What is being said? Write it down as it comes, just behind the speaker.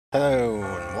Hello,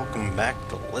 and welcome back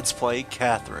to Let's Play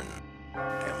Catherine.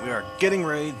 And we are getting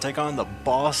ready to take on the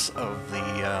boss of the,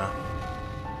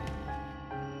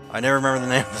 I never remember the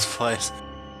name of this place.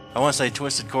 I want to say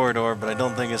Twisted Corridor, but I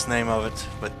don't think it's the name of it.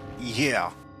 But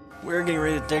yeah, we're getting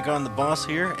ready to take on the boss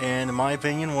here, and in my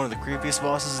opinion, one of the creepiest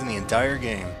bosses in the entire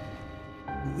game.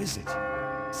 Who is it?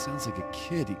 Sounds like a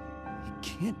kid. He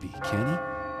can't be, can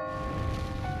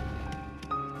he?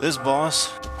 This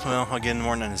boss, well, I'll get into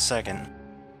more in a second.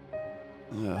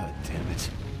 Oh, damn it.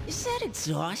 Is that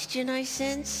exhaustion I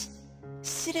sense?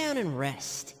 Sit down and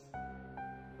rest.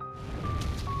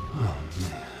 Oh,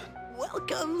 man.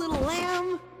 Welcome, little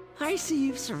lamb. I see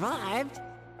you've survived.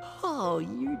 Oh,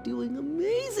 you're doing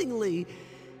amazingly.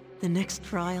 The next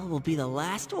trial will be the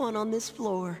last one on this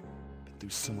floor. Been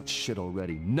through so much shit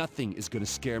already. Nothing is gonna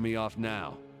scare me off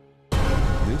now.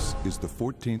 This is the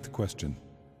 14th question.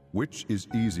 Which is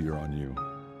easier on you?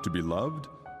 To be loved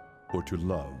or to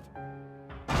love?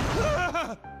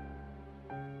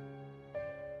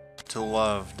 To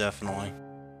love, definitely.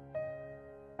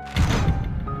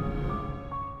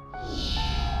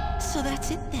 So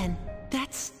that's it then.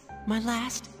 That's my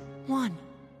last one.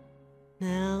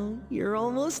 Now, you're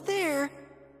almost there.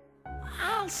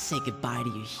 I'll say goodbye to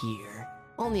you here.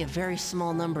 Only a very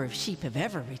small number of sheep have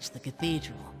ever reached the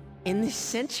cathedral. In this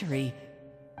century,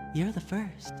 you're the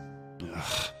first.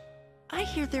 Ugh. I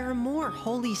hear there are more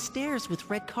holy stairs with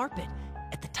red carpet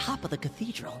at the top of the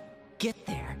cathedral. Get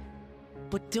there.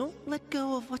 But don't let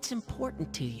go of what's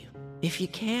important to you. If you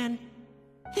can,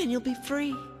 then you'll be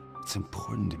free. It's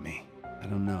important to me. I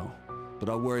don't know. But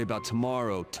I'll worry about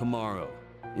tomorrow.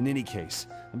 In any case,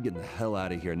 I'm getting the hell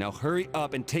out of here. Now hurry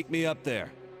up and take me up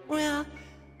there. Well,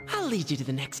 I'll lead you to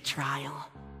the next trial.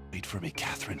 Wait for me,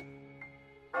 Catherine.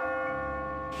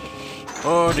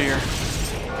 Oh dear.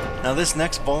 Now this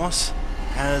next boss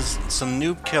has some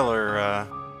noob killer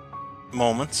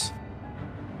moments.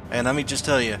 And let me just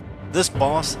tell you, this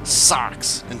boss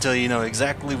sucks until you know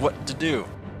exactly what to do.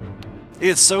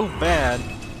 It's so bad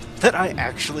that I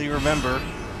actually remember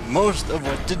most of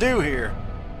what to do here.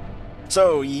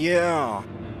 So yeah.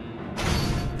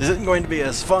 This isn't going to be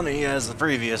as funny as the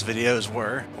previous videos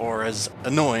were, or as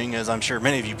annoying as I'm sure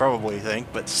many of you probably think,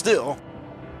 but still,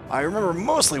 I remember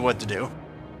mostly what to do.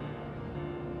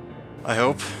 I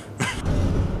hope.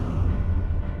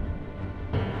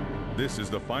 This is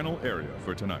the final area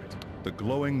for tonight. The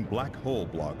glowing black hole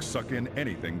blocks suck in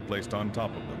anything placed on top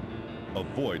of them.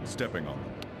 Avoid stepping on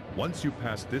them. Once you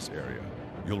pass this area,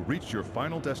 you'll reach your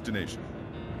final destination,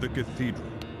 the cathedral.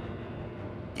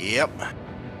 Yep.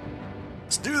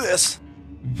 Let's do this.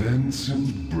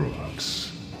 Vincent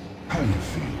Brooks. How you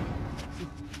feel?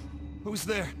 Who's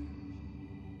there?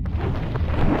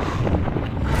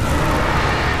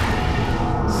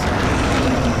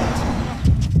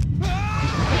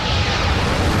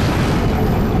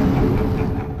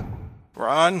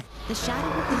 Run. The shadow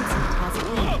of Vincent has a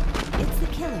name. It's the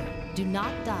killer. Do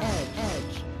not die.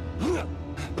 Edge.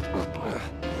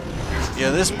 Yeah,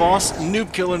 this boss,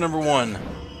 noob killer number 1.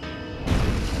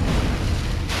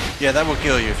 Yeah, that will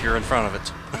kill you if you're in front of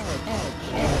it.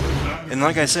 And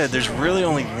like I said, there's really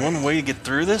only one way to get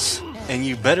through this, and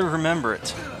you better remember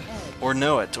it, or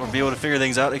know it, or be able to figure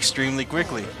things out extremely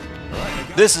quickly.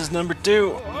 This is number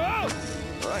 2. Alright,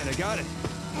 I got it.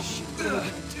 Shit, what am I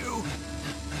gonna do?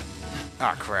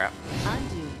 Ah, crap.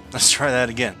 Undo. Let's try that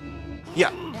again.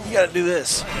 Yeah, you gotta do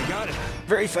this. I got it.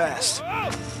 Very fast.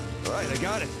 Alright, I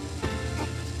got it.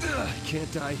 I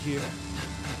can't die here.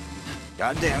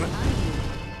 God damn it.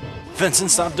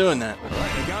 Vincent, stop doing that.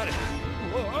 Alright, I got it.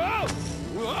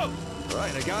 Whoa!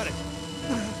 Alright, I got it.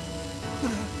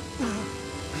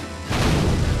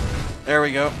 There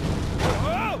we go.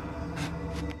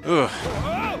 Ugh.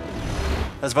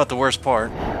 That's about the worst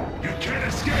part. You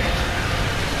can't escape!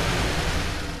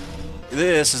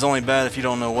 This is only bad if you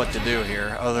don't know what to do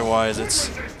here. Otherwise, it's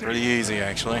pretty easy,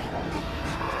 actually.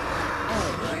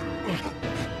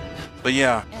 But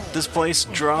yeah, this place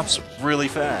drops really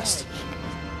fast.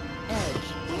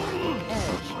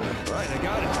 Alright, I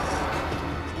got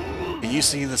it. And you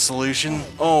see the solution?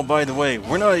 Oh, by the way,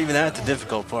 we're not even at the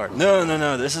difficult part.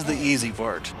 No, this is the easy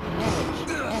part.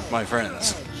 My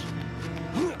friends.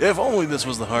 If only this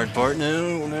was the hard part.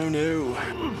 No.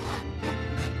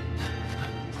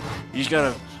 You just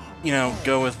gotta,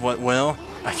 go with what will.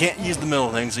 I can't use the middle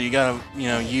thing, so you gotta,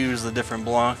 use the different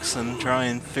blocks and try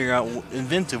and figure out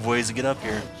inventive ways to get up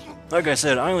here. Like I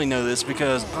said, I only know this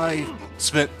because I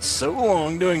spent so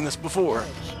long doing this before.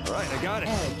 Alright, I got it.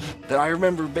 That I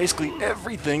remember basically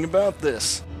everything about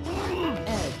this.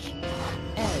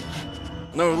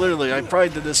 No, literally, I probably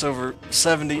did this over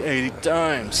 70, 80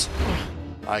 times.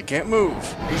 I can't move.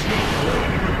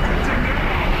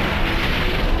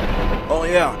 Oh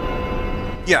yeah.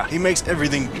 Yeah, he makes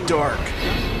everything dark.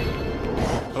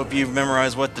 Hope you've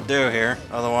memorized what to do here.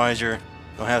 Otherwise you're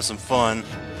gonna have some fun.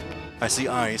 I see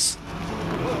ice.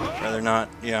 Rather not,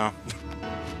 yeah.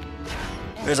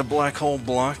 There's a black hole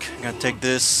block. Gotta take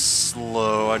this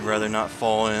slow. I'd rather not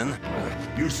fall in.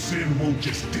 Your sin won't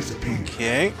just disappear.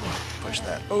 Okay. Push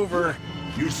that over.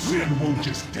 Your sin won't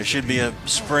just disappear. There should be a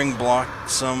spring block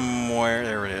somewhere.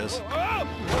 There it is.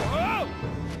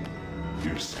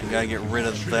 Your We sin gotta get rid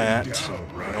of that.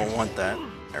 I don't want that.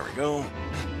 There we go.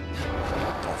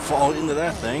 Don't fall into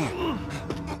that thing.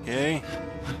 Okay.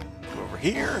 Go over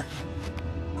here.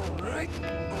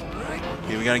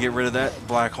 Okay, we gotta get rid of that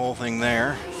black hole thing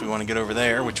there. If we want to get over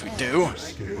there, which we do.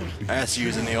 That's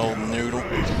using the old noodle.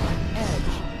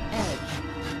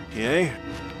 Okay.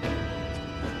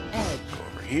 Go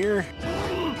over here.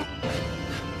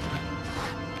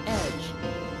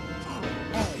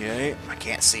 Okay. I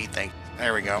can't see things.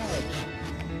 There we go.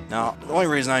 Now, the only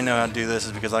reason I know how to do this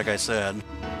is because, like I said,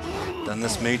 done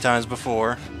this many times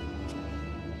before.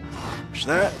 Push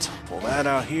that. Pull that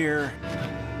out here.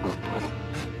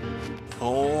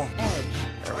 Pull.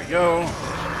 There we go.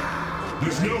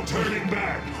 There's no turning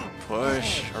back.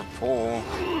 Push or pull.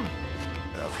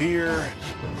 Up here.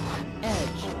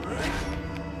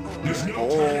 There's no Pull.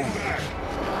 turning back.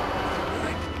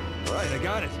 Right, I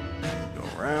got it. Go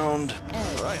around.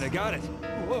 Right, I got it.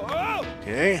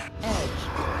 Okay.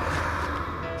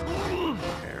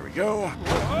 There we go.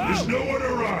 There's nowhere to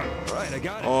run. Right, I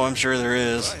got it. Oh, I'm sure there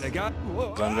is. Right, I got it.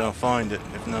 'Cause I'm gonna find it,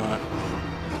 if not.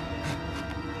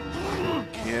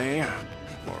 Okay.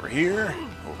 Over here.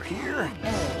 Over here.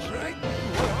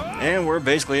 And we're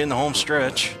basically in the home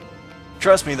stretch.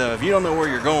 Trust me though, if you don't know where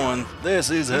you're going, this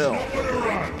is hell. Nowhere to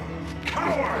run.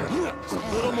 Coward. Just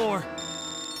a little more.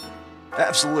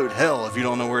 Absolute hell if you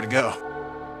don't know where to go.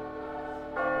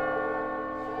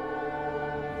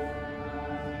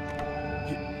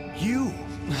 You.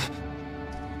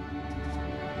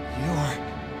 You're.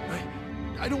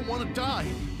 I don't want to die.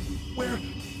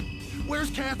 Where's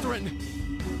Catherine?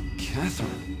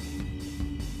 Catherine.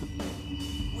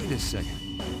 Wait a second.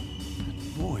 That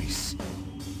voice.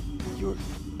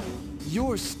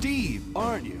 You're Steve,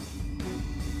 aren't you?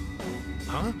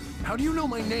 Huh? How do you know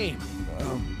my name?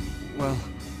 Well,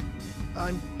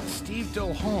 I'm Steve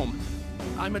Dilholm.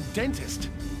 I'm a dentist.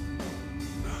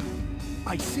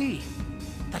 I see.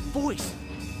 That voice.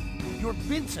 You're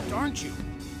Vincent, aren't you?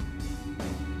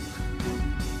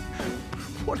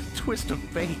 What a twist of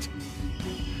fate.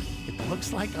 It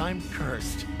looks like I'm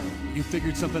cursed. you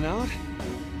figured something out?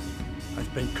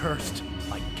 I've been cursed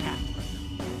by Catherine.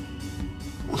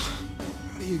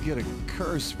 How do you get a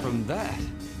curse from that?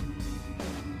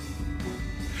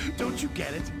 Don't you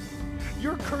get it?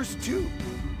 You're cursed too.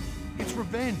 It's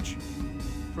revenge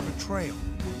for betrayal.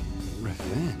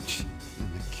 Revenge?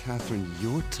 And the Catherine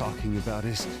you're talking about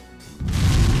is...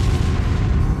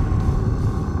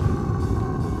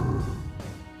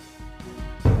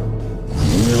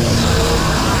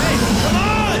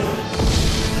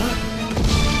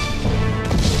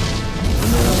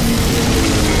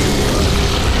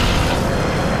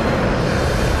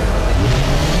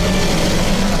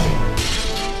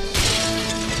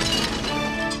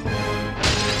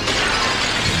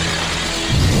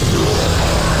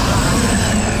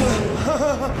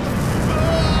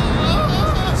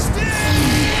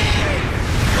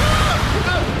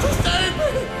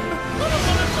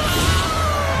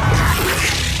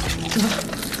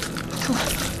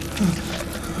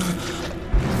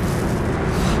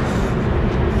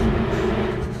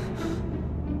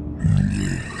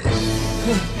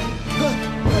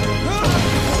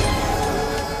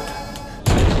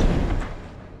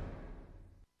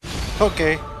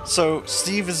 Okay, so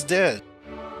Steve is dead.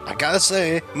 I gotta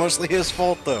say, mostly his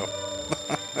fault though.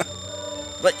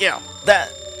 But yeah,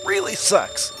 that really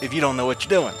sucks if you don't know what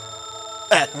you're doing.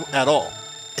 At all.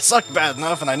 It sucked bad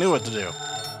enough and I knew what to do.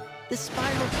 The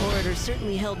spiral corridor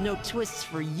certainly held no twists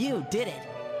for you, did it?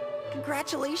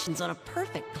 Congratulations on a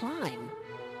perfect climb.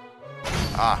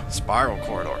 Ah, spiral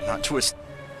corridor, not twist.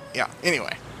 Yeah,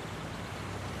 anyway.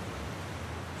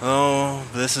 Oh,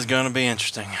 this is gonna be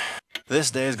interesting. This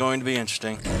day is going to be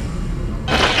interesting.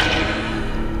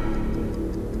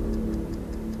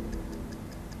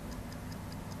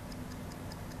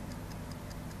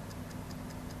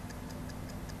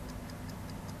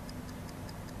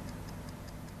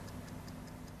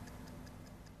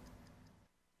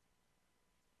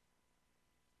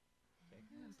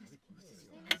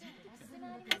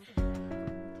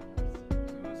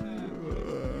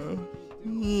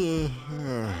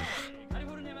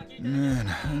 Man,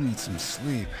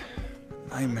 sleep.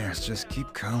 Nightmares just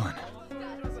keep coming.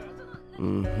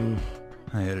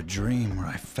 I had a dream where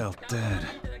I felt dead.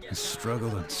 I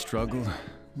struggled and struggled,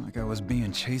 like I was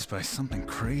being chased by something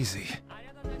crazy.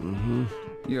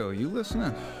 Yo, you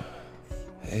listening?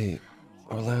 Hey,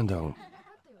 Orlando.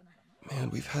 Man,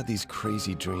 we've had these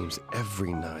crazy dreams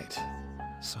every night.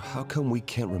 So how come we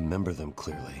can't remember them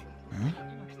clearly?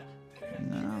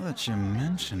 Now that you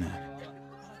mention it.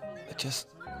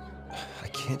 I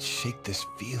can't shake this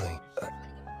feeling.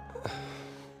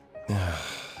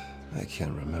 I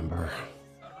can't remember.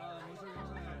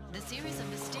 The series of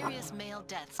mysterious male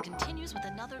deaths continues with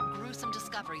another gruesome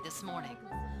discovery this morning.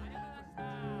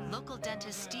 Local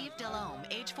dentist Steve Delhomme,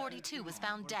 age 42, was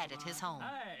found dead at his home.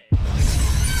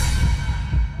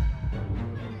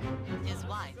 His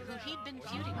wife, who he'd been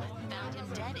feuding with, found him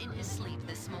dead in his sleep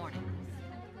this morning.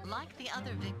 Like the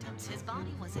other victims, his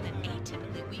body was in an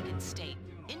atypically weakened state,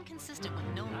 inconsistent with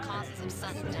known causes of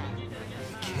sudden death.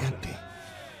 It can't be.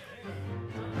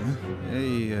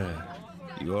 Hey,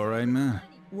 you alright, man?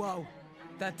 Whoa.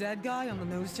 That dead guy on the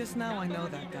news just now, I know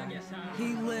that guy.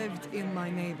 He lived in my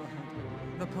neighborhood.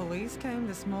 The police came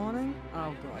this morning?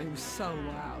 Oh god, he was so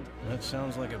loud. That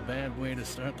sounds like a bad way to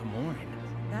start the morning.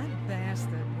 That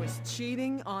bastard was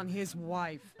cheating on his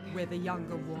wife with a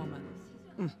younger woman.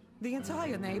 The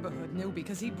entire neighborhood knew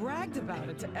because he bragged about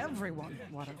it to everyone.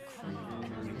 What a creep.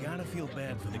 You gotta feel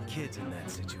bad for the kids in that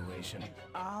situation.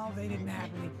 Oh, they didn't have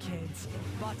any kids.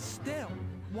 But still,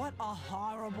 what a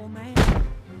horrible man.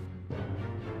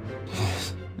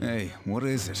 Hey, what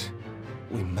is it?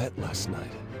 We met last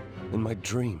night. In my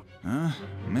dream. Huh?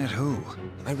 Met who?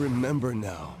 I remember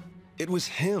now. It was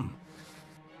him.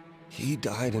 He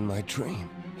died in my dream.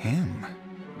 Him?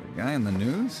 The guy in the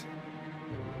news?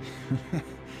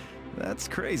 That's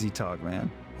crazy talk, man.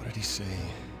 What did he say?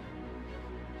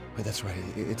 Wait, that's right.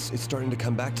 It's starting to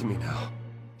come back to me now.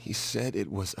 He said it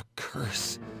was a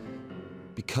curse.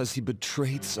 Because he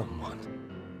betrayed someone.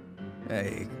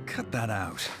 Hey, cut that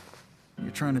out.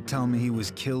 You're trying to tell me he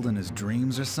was killed in his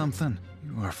dreams or something?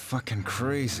 You are fucking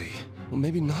crazy. Well,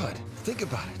 maybe not. Think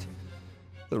about it.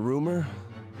 The rumor,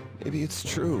 maybe it's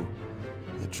true.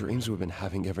 The dreams we've been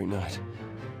having every night.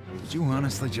 Did you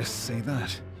honestly just say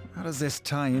that? How does this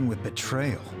tie in with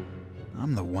betrayal?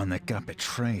 I'm the one that got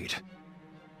betrayed.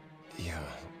 Yeah.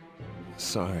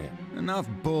 Sorry. Enough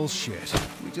bullshit.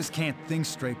 We just can't think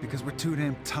straight because we're too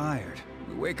damn tired.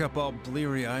 We wake up all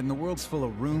bleary-eyed and the world's full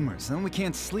of rumors. Then we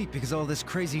can't sleep because all this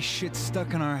crazy shit's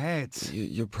stuck in our heads.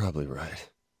 You're probably right.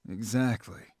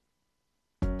 Exactly.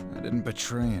 I didn't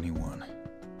betray anyone.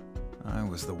 I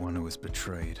was the one who was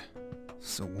betrayed.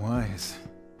 So why is...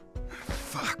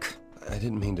 Fuck. I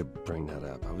didn't mean to bring that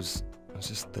up. I was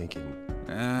just thinking...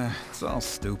 It's all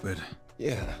stupid.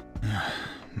 Yeah.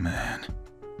 Man.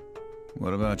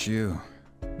 What about you?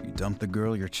 You dumped the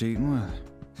girl you're cheating with?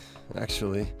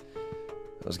 Actually,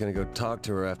 I was gonna go talk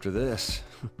to her after this.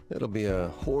 It'll be a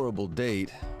horrible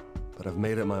date, but I've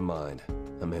made up my mind.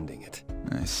 I'm ending it.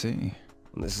 I see.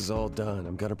 When this is all done,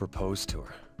 I'm gonna propose to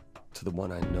her. To the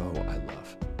one I know I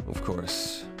love. Of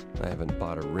course, I haven't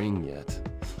bought a ring yet.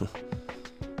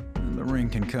 The ring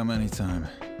can come anytime.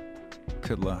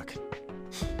 Good luck.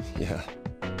 Yeah.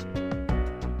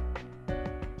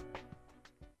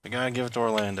 I gotta give it to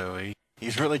Orlando.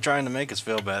 He's really trying to make us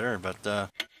feel better, but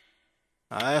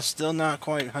I'm still not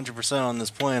quite 100% on this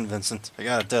plan, Vincent. I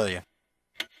gotta tell you.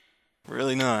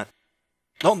 Really not.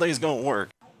 Don't think it's gonna work.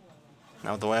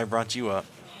 Not the way I brought you up.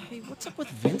 Hey, what's up with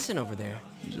Vincent over there?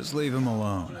 Just leave him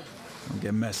alone. Don't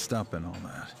get messed up and all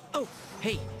that. Oh,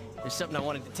 hey, there's something I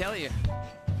wanted to tell you.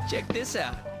 Check this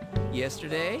out.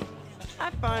 Yesterday, I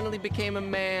finally became a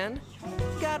man.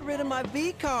 Got rid of my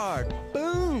V card.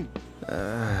 Boom!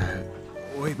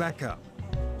 Wait, back up.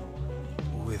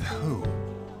 With who?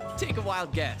 Take a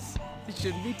wild guess. It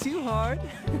shouldn't be too hard.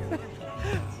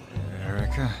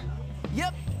 Erica?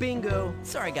 Yep, bingo.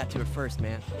 Sorry I got to it first,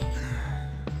 man.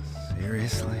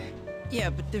 Seriously? Yeah,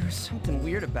 but there was something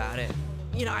weird about it.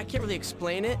 You know, I can't really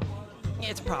explain it.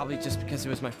 It's probably just because it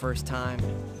was my first time.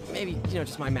 Maybe, you know,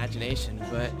 just my imagination,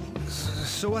 but...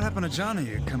 So what happened to Johnny?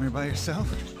 You come here by yourself?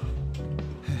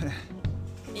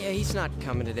 Yeah, he's not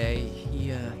coming today.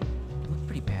 He, looked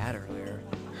pretty bad earlier.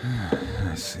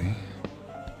 I see.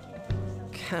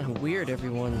 Kinda weird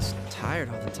everyone's tired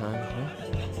all the time, huh?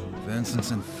 Vincent's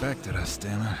infected us,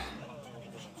 damn it.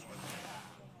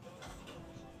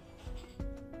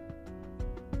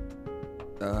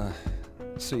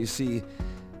 So you see,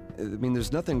 I mean,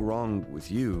 there's nothing wrong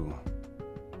with you.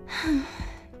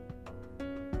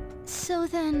 So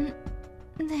then,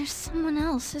 there's someone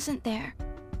else, isn't there?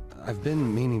 I've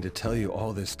been meaning to tell you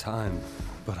all this time,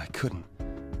 but I couldn't.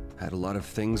 Had a lot of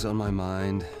things on my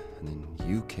mind, and then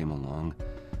you came along.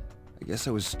 I guess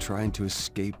I was trying to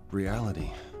escape reality.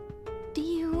 Do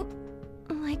you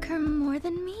like her more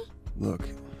than me? Look,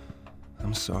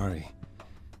 I'm sorry.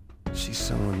 She's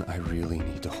someone I really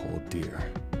need to hold dear.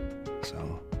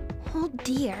 So... Hold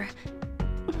dear.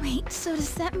 Wait, so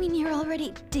does that mean you're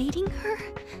already dating her?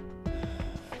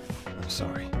 I'm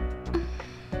sorry.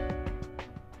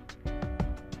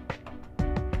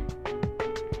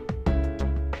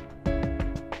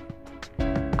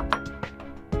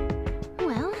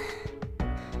 Well,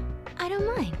 I don't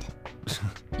mind.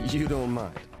 You don't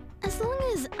mind? As long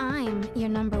as I'm your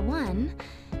number one,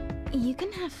 you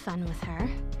can have fun with her.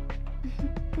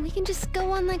 We can just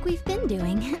go on like we've been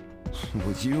doing.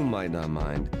 Well, you might not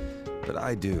mind, but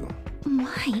I do.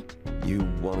 Why? You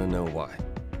want to know why?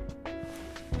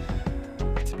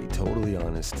 To be totally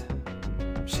honest,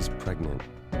 she's pregnant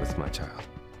with my child.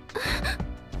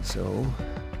 So,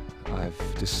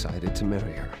 I've decided to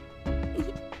marry her.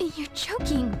 You're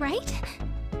joking, right?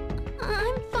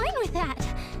 I'm fine with that.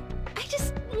 I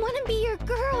just want to be your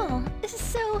girl,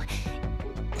 so...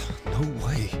 No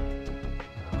way.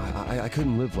 I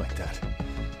couldn't live like that.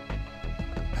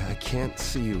 I can't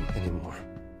see you anymore.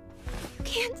 You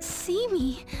can't see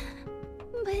me,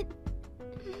 but...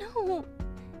 no.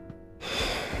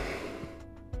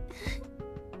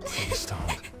 Please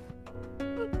don't.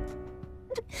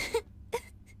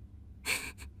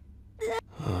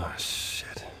 Oh,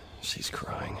 shit. She's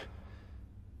crying.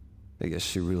 I guess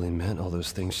she really meant all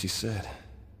those things she said.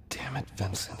 Damn it,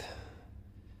 Vincent.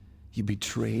 You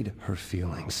betrayed her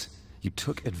feelings. You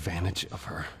took advantage of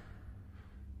her.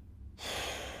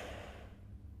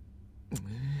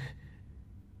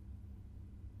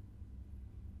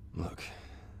 Look,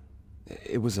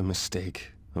 it was a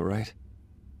mistake, all right?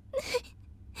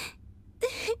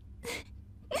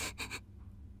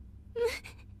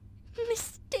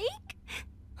 Mistake?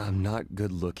 I'm not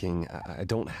good looking. I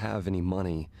don't have any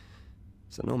money.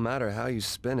 So no matter how you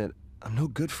spin it, I'm no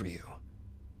good for you.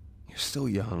 You're still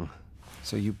young,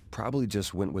 so you probably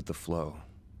just went with the flow.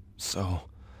 So...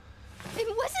 It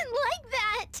wasn't like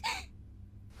that!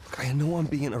 Look, I know I'm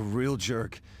being a real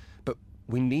jerk, but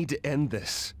we need to end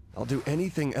this. I'll do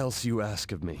anything else you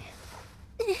ask of me.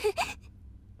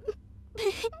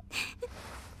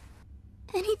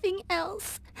 Anything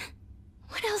else?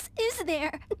 What else is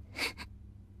there?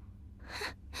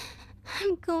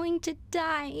 I'm going to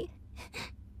die.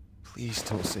 Please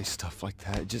don't say stuff like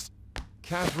that. Just...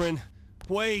 Catherine,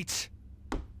 wait!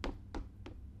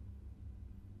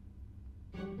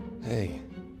 Hey,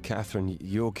 Catherine,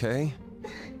 you okay?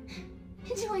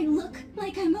 Do I look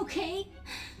like I'm okay?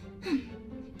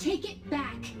 Take it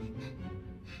back.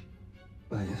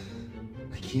 I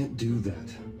can't do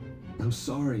that. I'm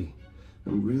sorry.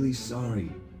 I'm really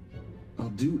sorry. I'll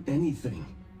do anything.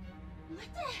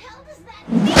 What the hell does that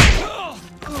mean?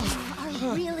 You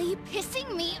are really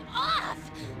pissing me off!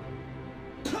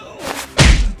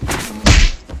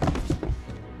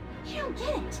 You don't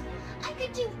get it. I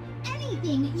could do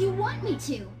anything you want me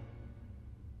to.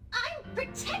 I'm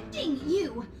protecting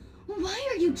you. Why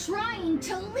are you trying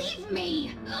to leave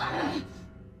me? Ugh.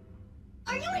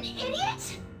 Are you an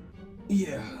idiot?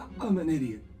 Yeah, I'm an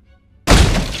idiot.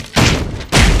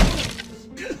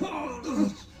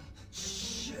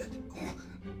 Shit.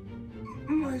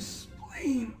 My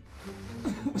spleen.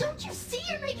 Don't you see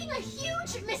you're making a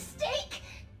huge mistake?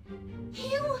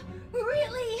 You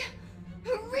really,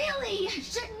 really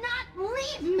should not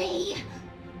leave me.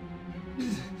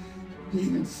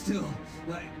 Even still,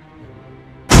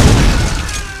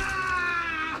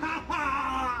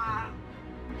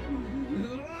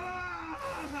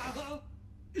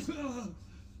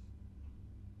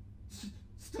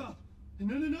 Stop!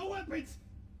 No weapons!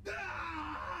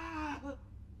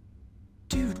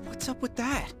 Dude, what's up with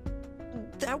that?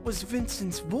 That was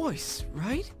Vincent's voice,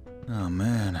 right? Oh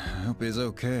man, I hope he's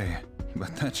okay.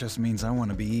 But that just means I want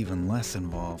to be even less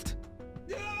involved.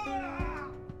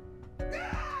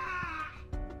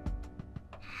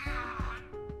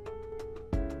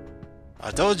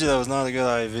 I told you that was not a good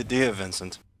idea,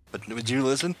 Vincent. But would you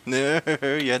listen? No,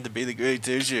 you had to be the great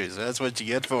two shoes. That's what you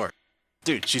get for it.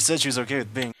 Dude, she said she was okay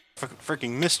with being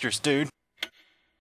freaking mistress, dude.